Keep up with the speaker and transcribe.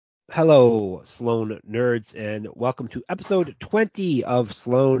Hello, Sloan nerds, and welcome to episode 20 of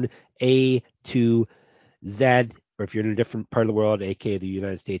Sloan A to Z, or if you're in a different part of the world, aka the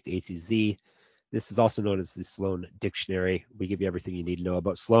United States, A to Z. This is also known as the Sloan Dictionary. We give you everything you need to know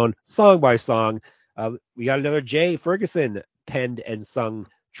about Sloan, song by song. We got another Jay Ferguson penned and sung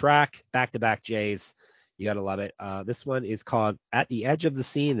track, back-to-back Jays. You gotta love it. This one is called At the Edge of the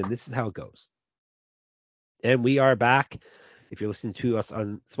Scene, and this is how it goes. And we are back. If you're listening to us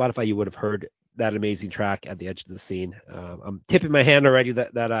on Spotify, you would have heard that amazing track At the Edge of the Scene. I'm tipping my hand already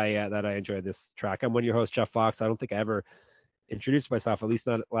that I enjoyed this track. I'm one of your hosts, Jeff Fox. I don't think I ever introduced myself, at least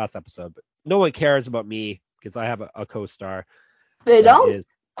not last episode. But no one cares about me because I have a co-star. They don't?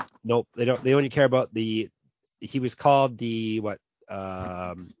 Nope, they don't. They only care about he was called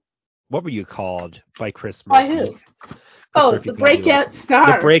what were you called by Chris Murphy? By who? The breakout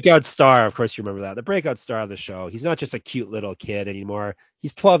star. The breakout star, of course you remember that. The breakout star of the show. He's not just a cute little kid anymore.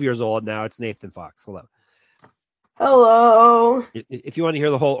 He's 12 years old now. It's Nathan Fox. Hello. Hello. If you want to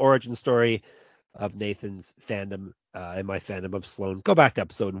hear the whole origin story of Nathan's fandom and my fandom of Sloan, go back to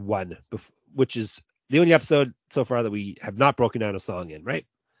episode 1, which is the only episode so far that we have not broken down a song in, right?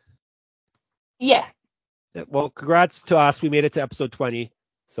 Yeah. Well, congrats to us. We made it to episode 20.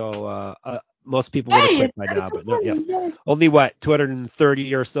 So most people would have quit by now, but no, yes. Only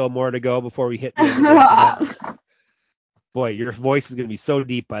 230 or so more to go before we hit the end of the Boy, your voice is going to be so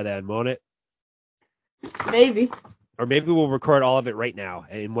deep by then, won't it? Maybe. Or maybe we'll record all of it right now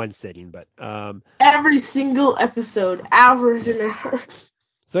in one sitting, but every single episode, hours and hours.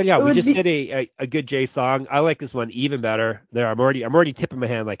 So yeah, we just did a good Jay song. I like this one even better. I'm already tipping my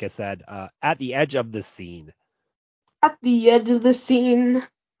hand, like I said. At the Edge of the Scene. At the Edge of the Scene.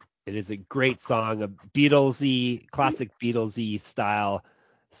 It is a great song, a Beatlesy, classic Beatlesy style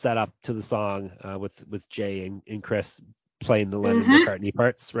setup to the song with Jay and Chris playing the Lennon McCartney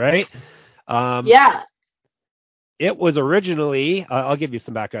parts, right? Yeah. It was originally, I'll give you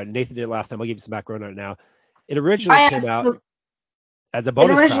some background. Nathan did it last time. I'll give you some background on it now. It originally came out as a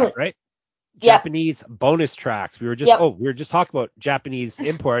bonus track, right? Yep. Japanese bonus tracks. We were just talking about Japanese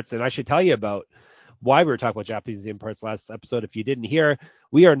imports, and I should tell you about why we were talking about Japanese imports last episode. If you didn't hear,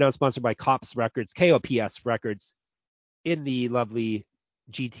 we are now sponsored by Kops Records, KOPS Records, in the lovely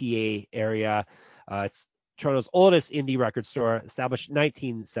GTA area. It's Toronto's oldest indie record store, established in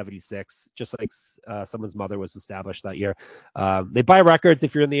 1976, just like someone's mother was established that year. They buy records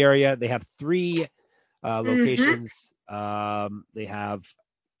if you're in the area. They have 3 locations. They have,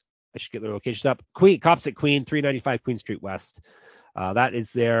 I should get the locations up. Kops at Queen, 395 Queen Street West. That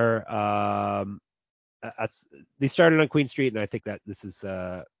is their they started on Queen Street, and I think that this is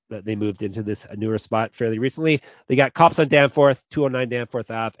that they moved into this newer spot fairly recently. They got Kops on Danforth, 209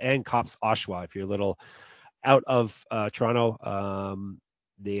 Danforth Ave, and Kops Oshawa. If you're a little out of Toronto,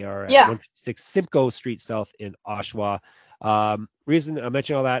 they are at 156 Simcoe Street South in Oshawa. Reason I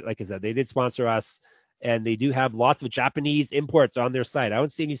mention all that, like I said, they did sponsor us, and they do have lots of Japanese imports on their site. I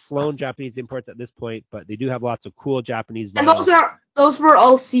don't see any Sloan Japanese imports at this point, but they do have lots of cool Japanese vinyls. And those were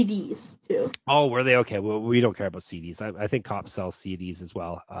all CDs too. Oh, were they? Okay. Well, we don't care about CDs. I think Kops sells CDs as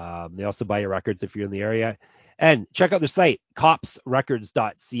well. They also buy your records if you're in the area. And check out their site,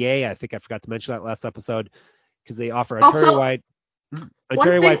 kopsrecords.ca. I think I forgot to mention that last episode because they offer Ontario-wide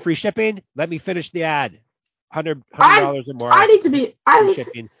free shipping. Let me finish the ad. $100 or more. I need to be. Free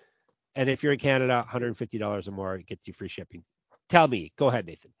shipping. And if you're in Canada, $150 or more, it gets you free shipping. Tell me. Go ahead,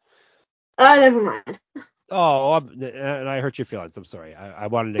 Nathan. Never mind. Oh, and I hurt your feelings. I'm sorry. I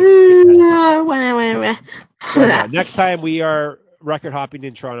wanted to. Next time we are record hopping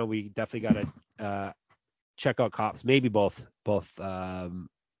in Toronto, we definitely got to check out Kops. Maybe both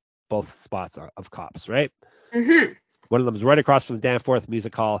spots of Kops, right? Mm-hmm. One of them is right across from the Danforth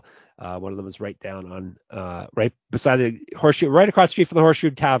Music Hall. One of them is right down on right beside the Horseshoe, right across the street from the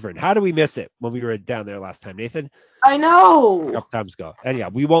Horseshoe Tavern. How did we miss it when we were down there last time, Nathan? I know. A couple times ago. And yeah,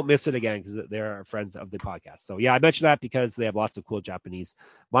 we won't miss it again because they're friends of the podcast. So yeah, I mentioned that because they have lots of cool Japanese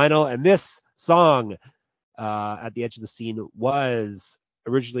vinyl. And this song, At the Edge of the Scene, was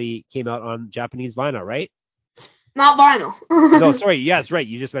originally came out on Japanese vinyl, right? Not vinyl. No, sorry. Yes, right.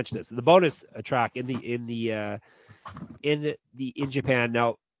 You just mentioned this. The bonus track in Japan.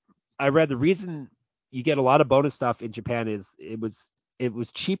 Now, I read the reason you get a lot of bonus stuff in Japan is it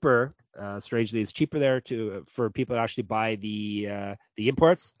was cheaper. Strangely, it's cheaper there for people to actually buy the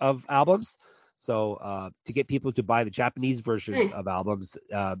imports of albums. So to get people to buy the Japanese versions of albums,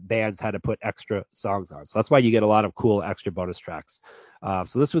 bands had to put extra songs on. So that's why you get a lot of cool extra bonus tracks.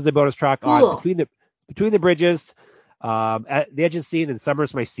 So this was the bonus track on Between the Bridges, At the Edge of the Scene, and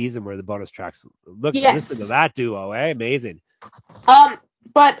Summer's My Season were the bonus tracks. Listen to that duo, eh? Amazing.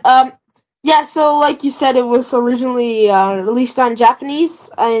 But yeah. So like you said, it was originally released on Japanese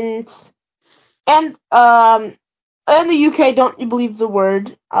and in the UK. Don't you believe the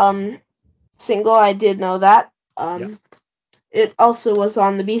word single? I did know that. Yeah. It also was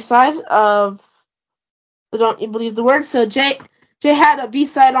on the B side of the Don't You Believe the Word. So Jay had a B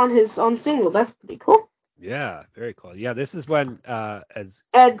side on his own single. That's pretty cool. Yeah, very cool. Yeah, this is when, as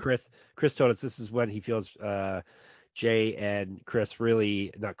And Chris told us, this is when he feels Jay and Chris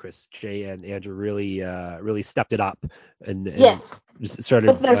really, not Chris, Jay and Andrew really stepped it up and yes, started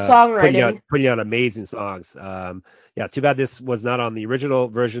with their songwriting. putting out amazing songs. Yeah, too bad this was not on the original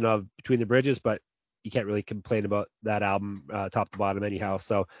version of Between the Bridges, but you can't really complain about that album top to bottom anyhow.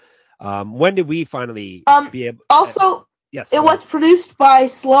 So, when did we finally be able? Also, Yes, it was produced by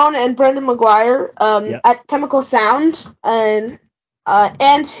Sloan and Brendan McGuire Yeah. at Chemical Sound and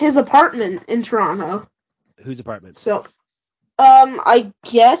his apartment in Toronto. Whose apartment? So, I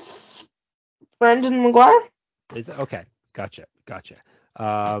guess Brendan McGuire. Is it? Okay, gotcha.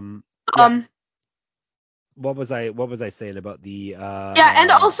 Yeah. What was I saying about the? Yeah,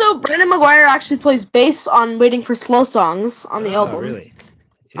 and also Brendan McGuire actually plays bass on "Waiting for Slow Songs" on the album. Really?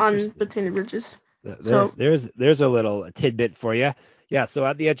 On Between the Bridges. There's a little tidbit for you. Yeah. So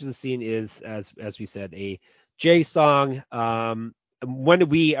At the Edge of the Scene is, as we said, a Jay song. When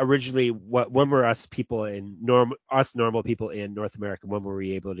did we originally? When were us normal people in North America? When were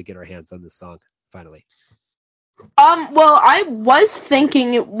we able to get our hands on this song finally? Well, I was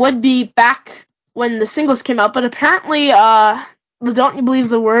thinking it would be back when the singles came out, but apparently, the Don't You Believe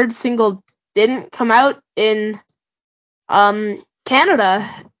the Word single didn't come out in, Canada.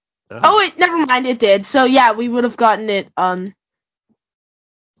 Oh wait, never mind, it did. So yeah, we would have gotten it, back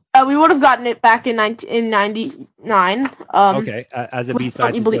in 1999. Okay, as a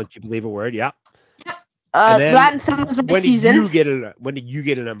B-side to Don't You Believe a Word, yeah. Yep. That and Some Was My Season. When did you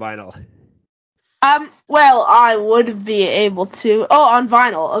get it on vinyl? Well, I would be able to. Oh, on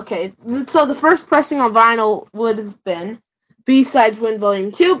vinyl. Okay. So the first pressing on vinyl would have been B-Sides Win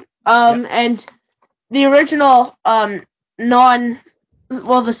Volume 2. And the original, third,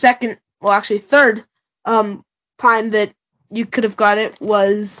 time that you could have got it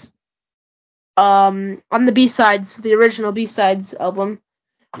was, on the B-Sides, the original B-Sides album,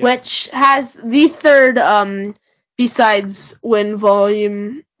 which has the third, B-Sides Win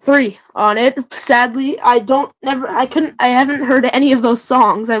Volume 3 on it. Sadly, I haven't heard any of those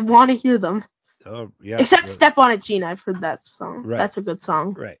songs. I want to hear them. Oh, yeah. Except Step on It, Gene. I've heard that song. Right. That's a good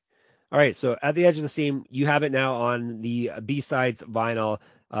song. Right. All right. So At the Edge of the Scene, you have it now on the B-Sides vinyl.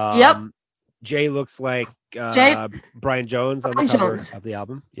 Yep. Jay looks like Brian Jones on the cover of the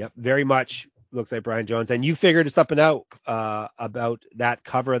album. Yep. Very much looks like Brian Jones. And you figured something out about that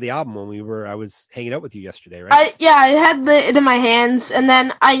cover of the album when I was hanging out with you yesterday, right? I had it in my hands, and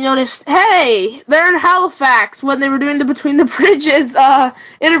then I noticed, hey, they're in Halifax when they were doing the Between the Bridges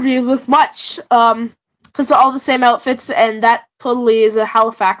interview with Much, because they're all the same outfits, and that totally is a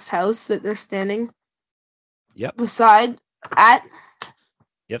Halifax house that they're standing beside at.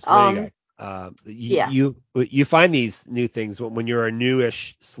 Yep, so there you go. You find these new things when you're a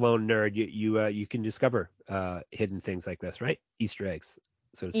newish Sloan nerd. You can discover hidden things like this, right? Easter eggs,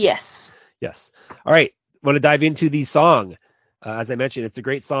 so to speak. Yes. All right. Want to dive into the song? As I mentioned, it's a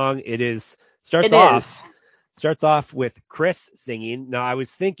great song. Starts off with Chris singing. Now I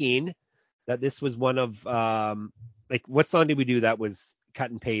was thinking that this was one of what song did we do that was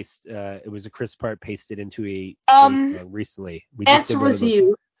cut and paste? It was a Chris part pasted into a song recently. We just Answer Was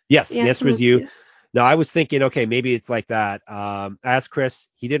You. Yes, the answer was you. Now, I was thinking, okay, maybe it's like that. I asked Chris.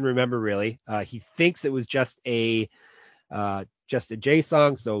 He didn't remember really. He thinks it was just a Jay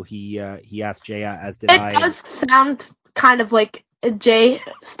song, so he asked Jay, as did I. It does sound kind of like a Jay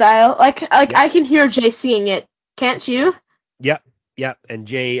style. Like I can hear Jay singing it. Can't you? Yep. And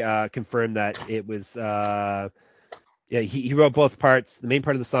Jay confirmed that it was. He wrote both parts. The main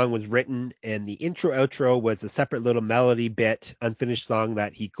part of the song was written, and the intro-outro was a separate little melody bit, unfinished song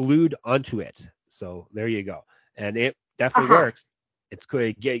that he glued onto it. So there you go. And it definitely works. It's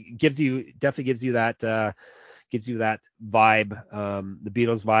good. It definitely gives you that vibe, the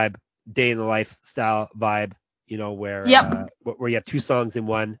Beatles vibe, day in the life style vibe, where you have two songs in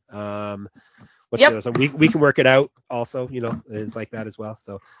one. What's the other song? We can work it out also, it's like that as well.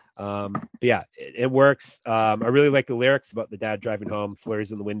 So but yeah, it works. I really like the lyrics about the dad driving home,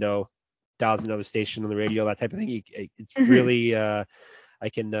 flurries in the window, dials another station on the radio, that type of thing. It's really I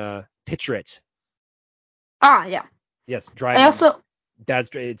can picture it. Yeah. Yes, driving. It's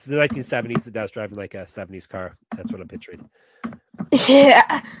the 1970s. The dad's driving like a 70s car. That's what I'm picturing.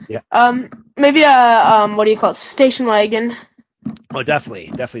 Yeah. Maybe a what do you call it? Station wagon. Oh,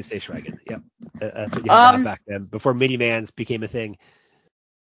 definitely Station Wagon. Yep, that's what you had to have back then before minivans became a thing.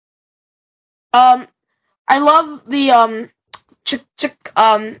 I love the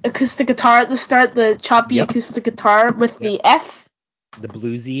acoustic guitar at the start, the choppy acoustic guitar with the F. The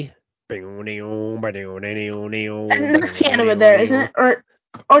bluesy. And there's piano in there, isn't it?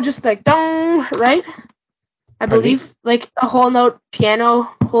 Or just like dong, right? I believe like a whole note piano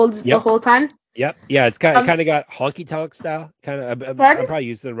holds the whole time. Yep. Yeah, it's kind of got honky tonk style. Kind of. I'm probably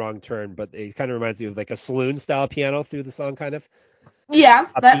using the wrong term, but it kind of reminds me of like a saloon style piano through the song, kind of. Yeah,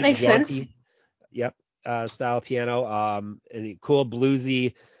 that makes sense. Yep. Style piano. And cool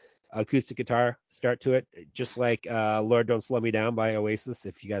bluesy acoustic guitar start to it, just like Lord Don't Slow Me Down by Oasis.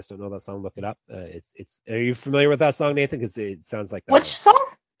 If you guys don't know that song, look it up. It's. Are you familiar with that song, Nathan? Because it sounds like that. Which song?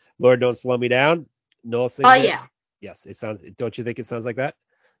 Lord Don't Slow Me Down. Noel sings it. Yeah. Yes, it sounds. Don't you think it sounds like that?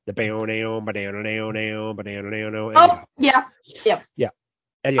 The yeah.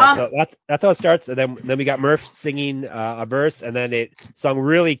 Anyway, so that's how it starts, and then we got Murph singing a verse, and then it song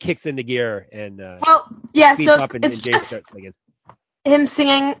really kicks into gear and speeds up, and Jay starts singing. Him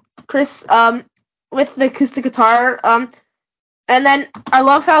singing, Chris, with the acoustic guitar, and then I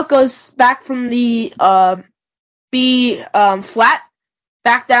love how it goes back from the B flat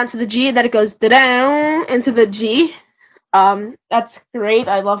back down to the G, and then it goes down into the G. That's great.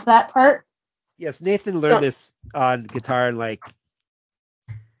 I love that part. Yes, Nathan learned this on guitar, and like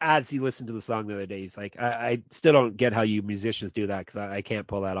as he listened to the song the other day, he's like, I still don't get how you musicians do that because I can't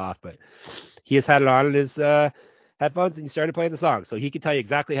pull that off, but he has had it on in his headphones, and he started playing the song, so he can tell you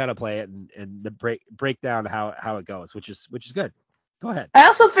exactly how to play it and the break down how it goes, which is good. Go ahead. I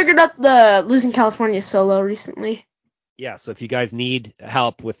also figured out the Losing California solo recently. Yeah, so if you guys need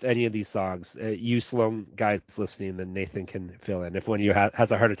help with any of these songs, you Sloan guys listening, then Nathan can fill in. If one of you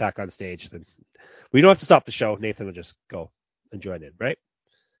has a heart attack on stage, then we don't have to stop the show. Nathan will just go and join in, right?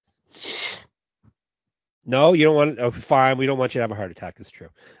 No, you don't want. Oh, fine. We don't want you to have a heart attack. It's true.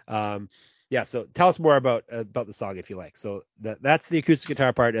 Yeah. So tell us more about the song if you like. So that's the acoustic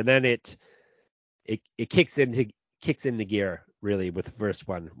guitar part, and then it kicks into gear really with verse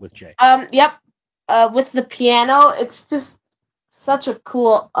 1 with Jay. Yep. With the piano, it's just such a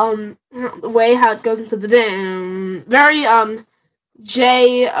cool way how it goes into the down. Very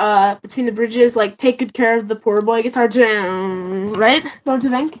Jay Between the Bridges, like Take Good Care of the Poor Boy guitar down, right? Don't you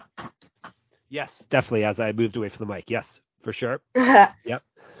think? Yes, definitely. As I moved away from the mic, yes, for sure. Yep.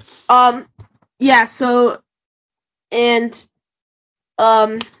 Yeah. So, and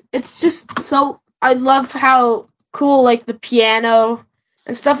it's just so I love how cool like the piano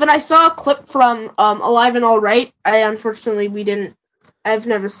and stuff. And I saw a clip from Alive and All Right. I've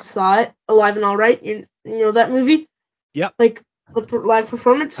never saw it. Alive and All Right. You know that movie? Yep. Like the live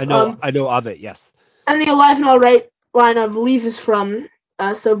performance. I know of it. Yes. And the Alive and All Right line, I believe, is from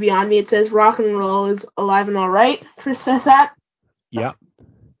So Beyond Me. It says rock and roll is alive and all right. Chris says that. Yeah.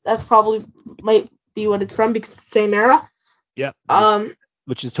 That's probably might be what it's from because it's the same era. Yep.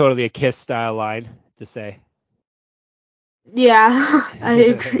 Which is totally a Kiss style line to say. Yeah, I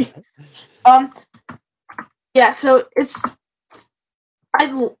agree. Yeah, so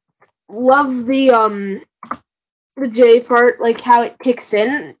I love the J part, like how it kicks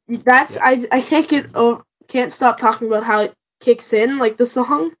in. That's I can't stop talking about how it kicks in, like the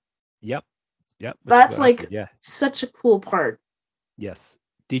song. Yep. That's like such a cool part. Yes.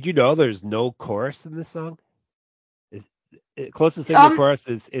 Did you know there's no chorus in this song? Closest thing to chorus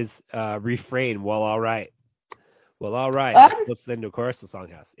is refrain. Well, all right. Well, all right. That's the closest thing to chorus the song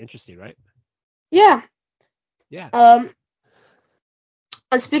has. Interesting, right? Yeah. Yeah.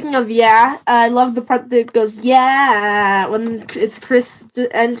 And speaking of I love the part that goes when it's Chris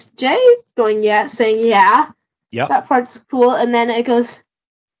and Jay going saying yeah. Yep. That part's cool, and then it goes.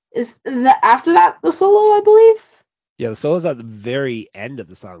 Is that after that the solo, I believe? Yeah, the solo's at the very end of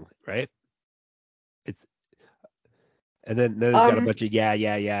the song, right? And then it's got a bunch of yeah. Oh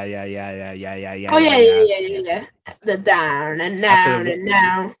yeah. The down and down and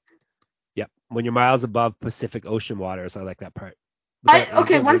now. Yep. When you're miles above Pacific Ocean waters, I like that part.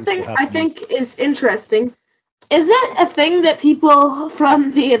 One thing I think is interesting. Is it a thing that people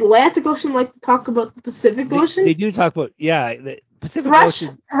from the Atlantic Ocean like to talk about the Pacific Ocean? They do talk about the Pacific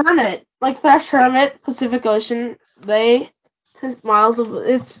Ocean. Thresh Hermit, Pacific Ocean. Miles of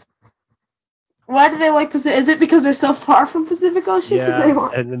it's. Why do they like Pacific? Is it because they're so far from Pacific Ocean? Yeah,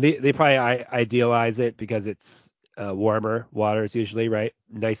 and they probably idealize it because it's warmer waters usually, right?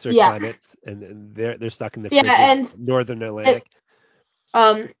 Nicer climates, and they're stuck in the northern Atlantic.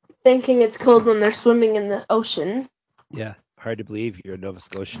 Thinking it's cold when they're swimming in the ocean. Yeah, hard to believe you're a Nova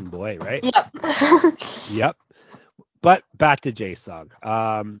Scotian boy, right? Yep. Yep. But back to Jay's song.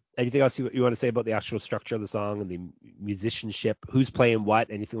 Anything else you want to say about the actual structure of the song and the musicianship? Who's playing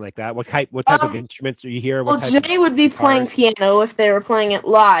what? Anything like that? What type of instruments are you hear? Well, What type Jay would be playing piano if they were playing it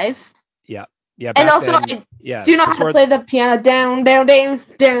live. Yeah. Yeah. And also, then, do you know how to play the piano down, down, down,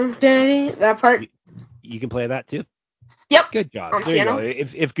 down, down, that part? You can play that too? Yep. Good job. On there piano. you go.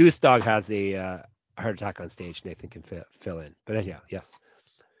 If Goose Dog has a heart attack on stage, Nathan can fill in. But anyhow, yes.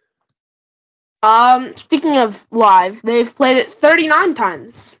 Speaking of live, they've played it 39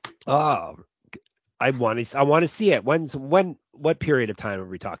 times. Oh, I want to see it. What period of time are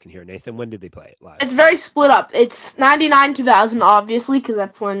we talking here, Nathan? When did they play it live? It's very split up. It's 99, 2000, obviously, because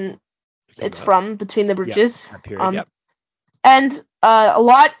that's when it's from, Between the Bridges. That period, yep. And a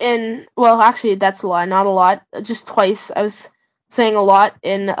lot in, well, actually, that's a lie, not a lot, just twice. I was saying a lot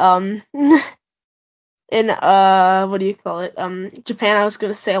in what do you call it? Japan. I was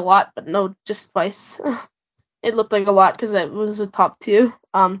gonna say a lot, but no, just twice. It looked like a lot because it was a top 2.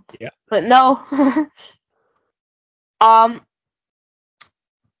 Yeah. But no.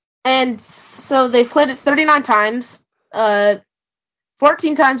 And so they played it 39 times. 14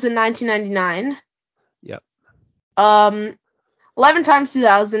 times in 1999. Yep. 11 times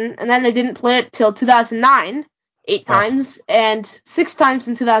 2000, and then they didn't play it till 2009, 8 times, and 6 times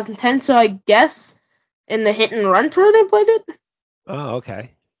in 2010. So I guess in the Hit and Run tour they played it. Oh,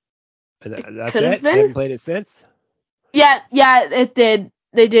 okay. And that's could it? have been. They haven't played it since? Yeah, it did.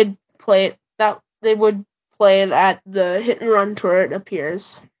 They did play it. They would play it at the Hit and Run tour, it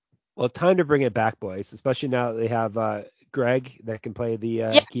appears. Well, time to bring it back, boys, especially now that they have Greg that can play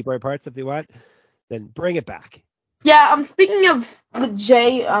the keyboard parts if they want. Then bring it back. Yeah, speaking of with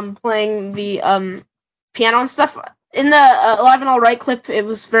Jay playing the piano and stuff, in the Alive and All Right clip, it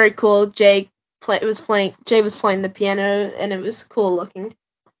was very cool. Jay was playing the piano, and it was cool looking.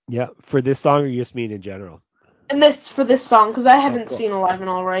 Yeah, for this song, or you just mean in general? And for this song, because I haven't seen Alive and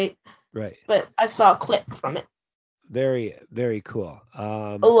All Right. Right. But I saw a clip from it. Very, very cool.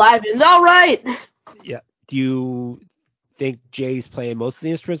 Alive and All Right. Yeah. Do you think Jay's playing most of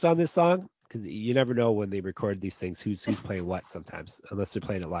the instruments on this song? Because you never know when they record these things who's playing what sometimes, unless they're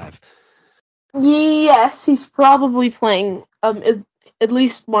playing it live. Yes, he's probably playing at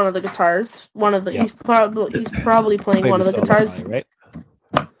least one of the guitars. He's probably playing one of the guitars. Line, right?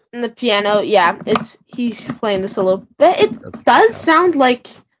 And the piano, yeah, he's playing the solo. But it does sound like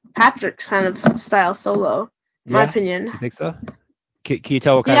Patrick's kind of style solo, in my opinion. You think so? Can you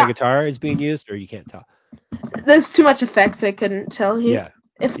tell what kind of guitar is being used, or you can't tell? There's too much effects. I couldn't tell you. Yeah.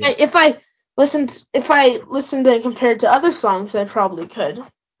 If I listened and compared to other songs, I probably could.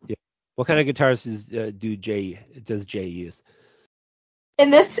 Yeah. What kind of guitars does Jay use?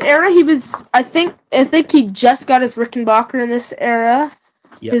 In this era, I think he just got his Rickenbacker in this era.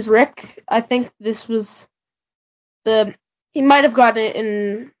 Yep. His Rick. I think this was he might have gotten it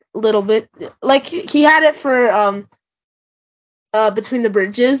in a little bit. Like he had it for Between the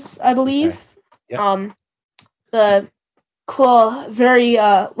Bridges, I believe. Okay. Yep. The cool, very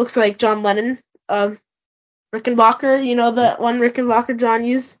looks like John Lennon Rickenbacker. You know the one Rickenbacker John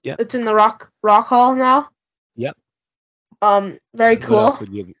used? Yeah. It's in the Rock Hall now. Yep. Very cool.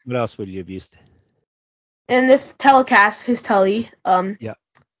 What else would you have used? And this Telecast, his Tele. Yeah.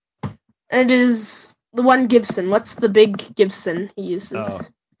 And it is the one Gibson. What's the big Gibson he uses? Oh,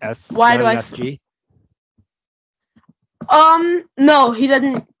 Why do I? SG? No, he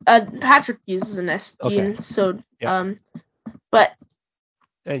doesn't. Patrick uses an SG, okay. So yeah. But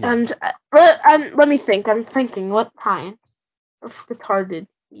let me think. I'm thinking, what kind of guitar did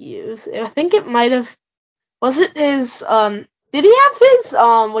he use? I think it might have. Was it his? Did he have his?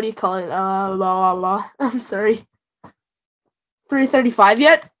 What do you call it? I'm sorry. 335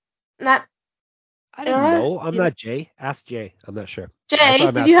 yet? Not. I don't know. I'm not Jay. Ask Jay. I'm not sure.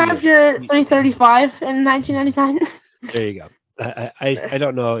 Jay, did you have your 335 in 1999? There you go. I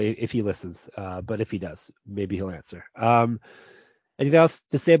don't know if he listens, but if he does, maybe he'll answer. Anything else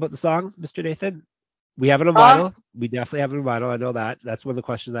to say about the song, Mr. Nathan? We have it on vinyl. We definitely have it on vinyl. I know that. That's one of the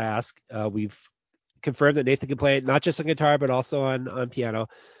questions I ask. We've confirmed that Nathan can play it not just on guitar, but also on piano.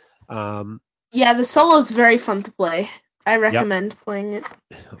 Yeah, the solo is very fun to play. I recommend playing it.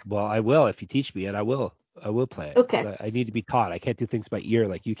 Well, I will. If you teach me it, I will play it. Okay. I need to be taught. I can't do things by ear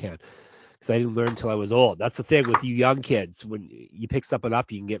like you can, because I didn't learn until I was old. That's the thing with you young kids. When you pick something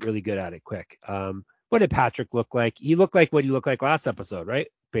up, you can get really good at it quick. What did Patrick look like? He looked like what he looked like last episode, right?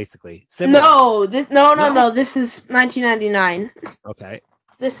 Basically. Similar. No. This is 1999. Okay.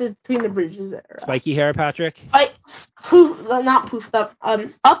 This is Between the Bridges era. Spiky hair, Patrick? Not poofed up.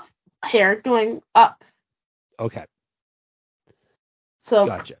 Up hair going up. Okay. So.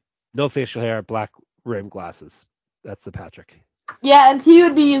 Gotcha. No facial hair, black rim glasses. That's the Patrick. Yeah, and he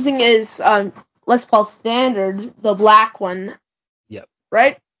would be using his Les Paul Standard, the black one. Yep.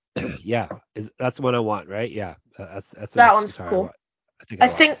 Right? Yeah. That's the one I want, right? Yeah. That's the That next one's guitar I cool. want. I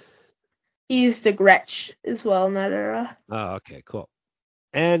think he used a Gretsch as well in that era. Oh, okay, cool.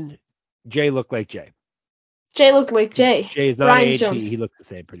 And Jay looked like Jay. Jay looked like Jay. Jay is not Brian aged. Jones. He looked the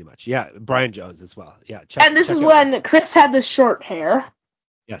same pretty much. Yeah, Brian Jones as well. Yeah. And this is when Chris had the short hair.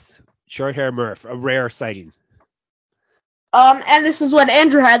 Yes, short hair Murph, a rare sighting. And this is when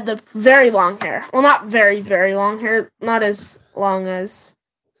Andrew had the very long hair. Well, not very, very long hair. Not as long as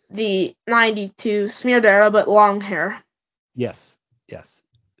the 92 Smeared era, but long hair. Yes.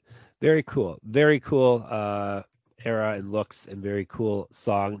 Very cool. Very cool era and looks and very cool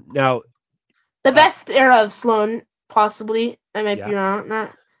song. Now, the best era of Sloan, possibly. I might be wrong on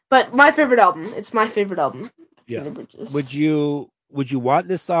that. But my favorite album. It's my favorite album. Yeah. Between the Bridges. Would you want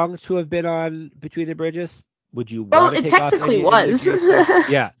this song to have been on Between the Bridges? Would you well, want to take off? Well, it technically was.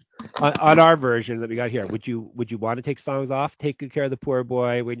 Yeah. On our version that we got here, would you want to take songs off? Take Good Care of the Poor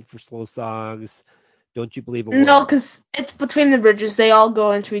Boy, Waiting for Slow Songs, Don't You Believe a Word? No, because it's Between the Bridges. They all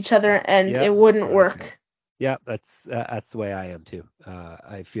go into each other, and it wouldn't work. Yeah, that's the way I am too.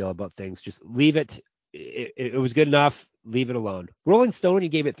 I feel about things. Just leave it. It was good enough. Leave it alone. Rolling Stone, you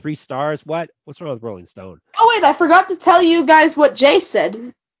gave it 3 stars. What's wrong with Rolling Stone? Oh wait, I forgot to tell you guys what Jay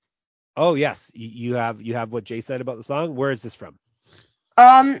said. Oh yes, you have what Jay said about the song. Where is this from?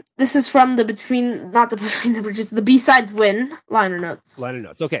 This is from the Between the Bridges, the B-sides win liner notes.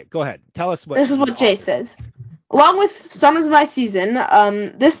 Okay, go ahead. Tell us what. This is what Jay says. Along with Summers of My Season,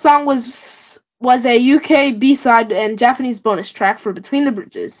 this song was a UK B-side and Japanese bonus track for Between the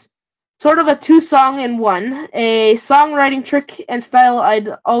Bridges. Sort of a 2-song in one, a songwriting trick and style I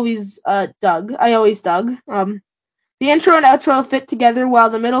always dug. The intro and outro fit together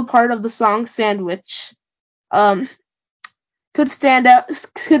while the middle part of the song, Sandwich, could stand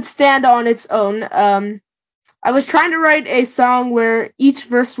on its own. I was trying to write a song where each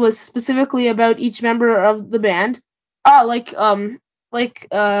verse was specifically about each member of the band. Come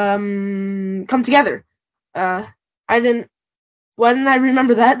Together. Why didn't I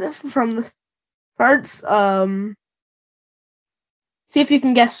remember that from the parts? See if you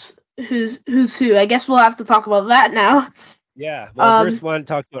can guess who's who. I guess we'll have to talk about that now. Yeah. Well, verse 1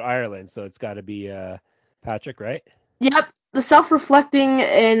 talks about Ireland, so it's got to be Patrick, right? Yep. The self-reflecting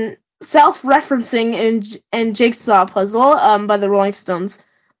and self-referencing and Jigsaw Puzzle by the Rolling Stones.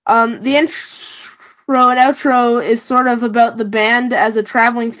 The intro and outro is sort of about the band as a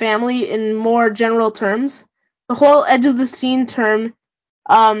traveling family in more general terms. The whole edge of the scene term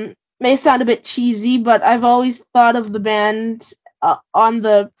may sound a bit cheesy, but I've always thought of the band on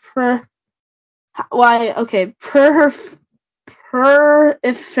the periphery. How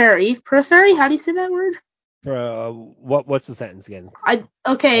do you say that word? What's the sentence again?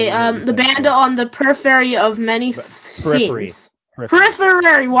 The band on the periphery of many scenes.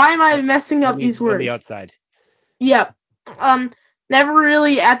 Periphery. Why am I messing up these words? On the outside. Yep. Never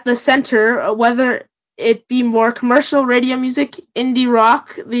really at the center, whether it be more commercial radio music, indie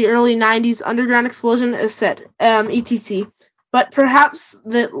rock, the early 90s underground explosion, etc. But perhaps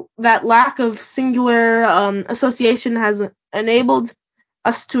that lack of singular association has enabled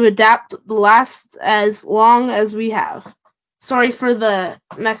us to adapt the last as long as we have. Sorry for the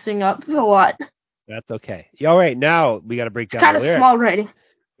messing up a lot. That's okay. All right, now we got to break down the lyrics. It's kind of small writing.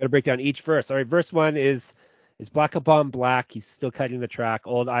 Got to break down each verse. All right, verse 1 is black upon black. He's still cutting the track.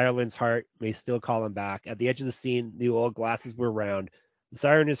 Old Ireland's heart may still call him back. At the edge of the scene, the old glasses were round. The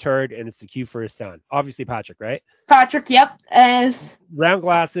siren is heard, and it's the cue for his son. Obviously Patrick, right? Patrick, yep. As round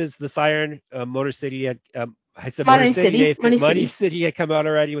glasses, the siren, Motor City had I said Money City. Money City had come out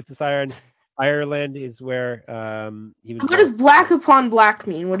already with the siren. Ireland is where he was. What does black upon black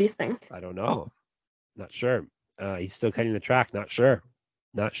mean? What do you think? I don't know. Not sure. He's still cutting the track. Not sure.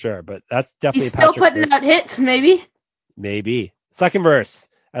 But that's definitely. He's still putting out hits, maybe. Maybe. Second verse.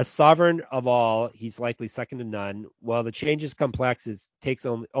 As sovereign of all, he's likely second to none. While the change is complex, it takes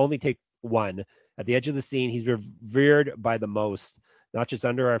only take one. At the edge of the scene, he's revered by the most, not just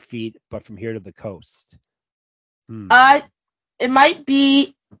under our feet, but from here to the coast. It might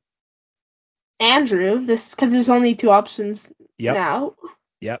be Andrew. Because there's only 2 options now.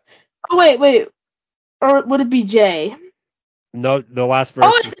 Yep. Oh wait. Or would it be Jay? No, the last verse.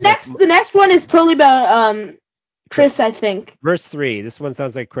 Oh, it's the next one is totally about Chris, I think. Verse 3. This one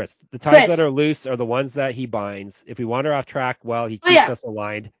sounds like Chris. The ties that are loose are the ones that he binds. If we wander off track, well, he keeps us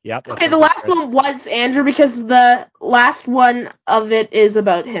aligned. Yep. Okay, the last one was Andrew because the last one of it is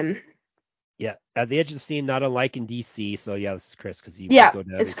about him. Yeah, At the Edge of the Scene, not unlike in DC. So yeah, this is Chris because he Yeah, would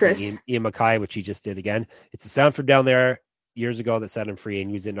go down it's and Chris. see Ian Mackay, which he just did again. It's a sound from down there years ago that set him free and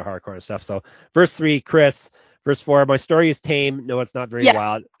he was into hardcore and stuff. So verse 3, Chris. Verse 4, my story is tame. No, it's not very Yeah,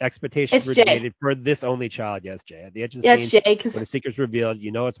 wild. Expectations it's were Jay. created for this only child. Yes, Jay. At the edge of the Yes, scene, Jay, because when the secret's revealed,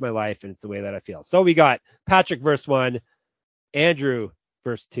 you know it's my life and it's the way that I feel. So we got Patrick verse 1, Andrew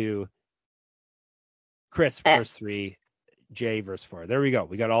verse 2, Chris verse 3, Jay verse 4. There we go.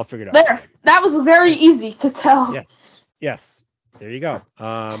 We got it all figured out. there. That was very easy to tell. Yes. There you go.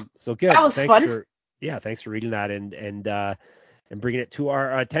 So good. That was fun. Thanks for reading that and bringing it to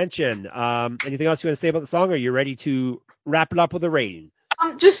our attention. Anything else you want to say about the song? Or are you ready to wrap it up with a rating?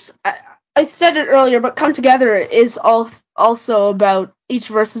 I said it earlier, but Come Together is also about, each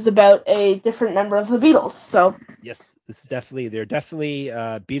verse is about a different member of the Beatles. So yes, they're definitely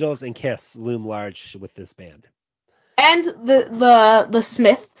Beatles and Kiss loom large with this band. And the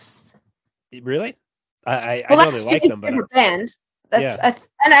Smiths. Really? I know they like them, but band. I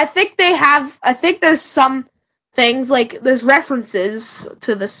think I think there's some things, like there's references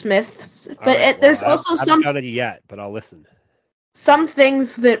to the Smiths, but there's also some. I haven't done it yet, but I'll listen. Some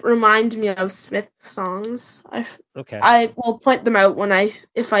things that remind me of Smith songs. I will point them out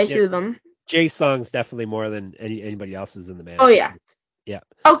if I hear them. Jay's songs definitely more than anybody else's in the band. Oh yeah. Yeah.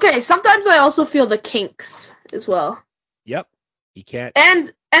 Okay. Sometimes I also feel the Kinks as well. Yep. You can't.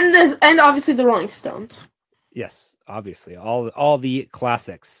 And obviously the Rolling Stones. Yes, obviously all the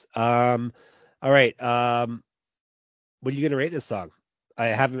classics. All right. What are you gonna rate this song? I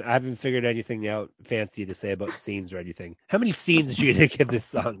haven't figured anything out fancy to say about scenes or anything. How many scenes are you gonna give this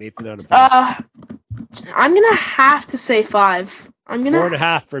song, Nathan? I'm gonna have to say 5.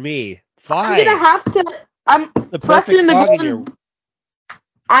 4.5 for me. 5. I'm gonna have to. I'm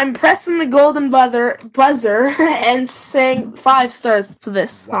pressing the golden buzzer and saying 5 stars to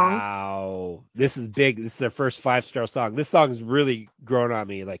this song. Wow, this is big. This is their first 5-star song. This song's really grown on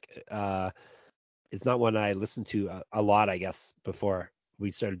me. Like, it's not one I listened to a lot, I guess, before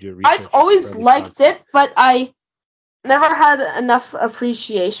we started doing research. I've always liked it, but I never had enough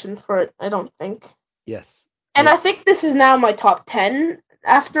appreciation for it, I don't think. Yes. And I think this is now my top 10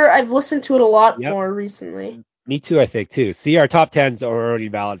 after I've listened to it a lot more recently. Me too, I think, too. See, our top 10s are already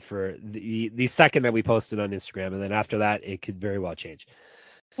valid for the second that we posted on Instagram, and then after that, it could very well change.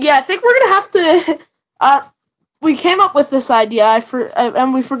 Yeah, I think we're going to have to... we came up with this idea,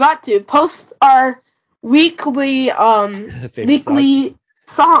 and we forgot to post our weekly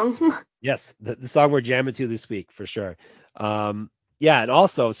song. Yes, the song we're jamming to this week, for sure. Yeah, and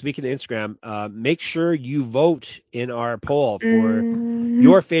also, speaking of Instagram, make sure you vote in our poll for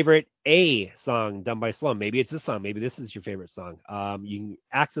your favorite A song done by Sloan. Maybe it's this song. Maybe this is your favorite song. You can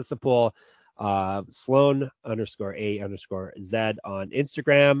access the poll, Sloan _A_Z on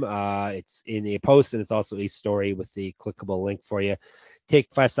Instagram. It's in a post, and it's also a story with the clickable link for you.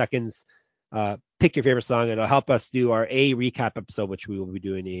 Take 5 seconds, pick your favorite song, and it'll help us do our A recap episode, which we will be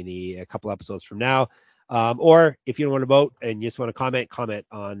doing in a couple episodes from now. Or if you don't want to vote and you just want to comment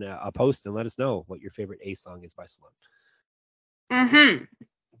on a post and let us know what your favorite A song is by Sloan.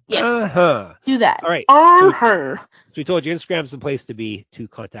 Yes. Do that. All right. So we told you Instagram's the place to be to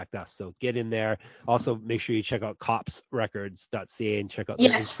contact us. So get in there. Also, make sure you check out copsrecords.ca and check out their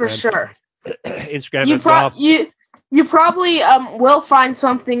Instagram. For sure. Instagram as well. You probably will find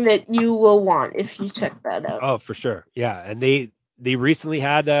something that you will want if you check that out. Oh, for sure. Yeah, and they recently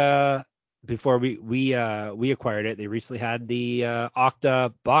had before we acquired it, they recently had the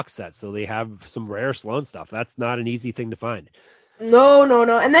Octa box set, so they have some rare Sloan stuff. That's not an easy thing to find. No.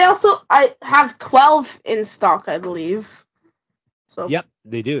 And they also have 12 in stock, I believe. So yep,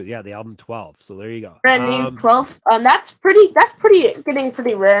 they do. Yeah, the album 12. So there you go. Brand new 12. That's getting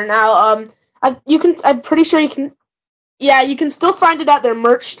pretty rare now. I'm pretty sure you can. Yeah, you can still find it at their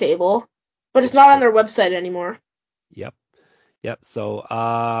merch table, but it's not on their website anymore. Yep.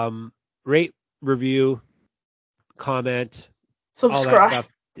 So rate, review, comment, subscribe,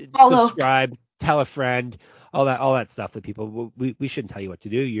 subscribe, tell a friend, all that stuff that people we shouldn't tell you what to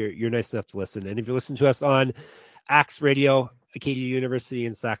do. You're nice enough to listen, and if you listen to us on Axe Radio, Acadia University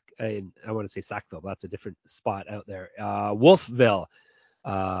in I want to say Sackville, that's a different spot out there. Wolfville,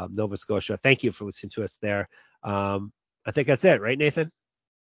 Nova Scotia. Thank you for listening to us there. I think that's it, right, Nathan?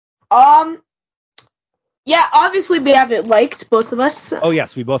 Yeah, obviously we have it liked, both of us. Oh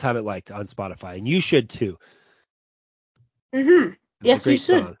yes, we both have it liked on Spotify, and you should too. Yes, you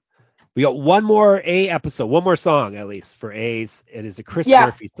should. Song. We got one more one more song at least for A's. It is a Chris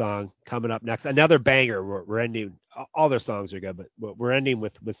Murphy song coming up next. Another banger. We're ending. All their songs are good, but we're ending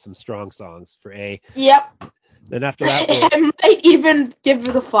with some strong songs for A. Yep. Then after that, I might even give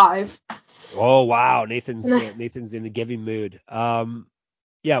it a 5. Oh wow, Nathan's in the giving mood.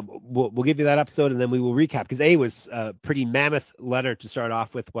 Yeah, we'll give you that episode and then we will recap because A was a pretty mammoth letter to start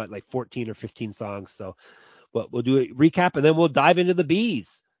off with, like 14 or 15 songs. So we'll do a recap and then we'll dive into the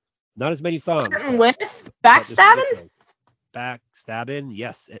B's. Not as many songs. With Backstabbing? Backstabbing,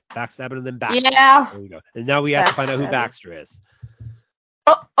 yes. Backstabbing and then Baxter. Yeah. There we go. And now we have to find out who Baxter is.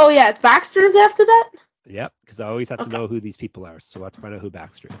 Oh yeah, it's Baxter's after that? Yep, because I always have to know who these people are. So let's find out who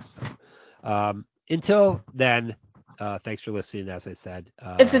Baxter is. So, until then, thanks for listening, as I said.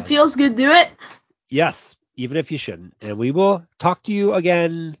 If it feels good, do it. Yes, even if you shouldn't. And we will talk to you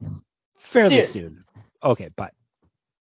again fairly soon. Okay, bye.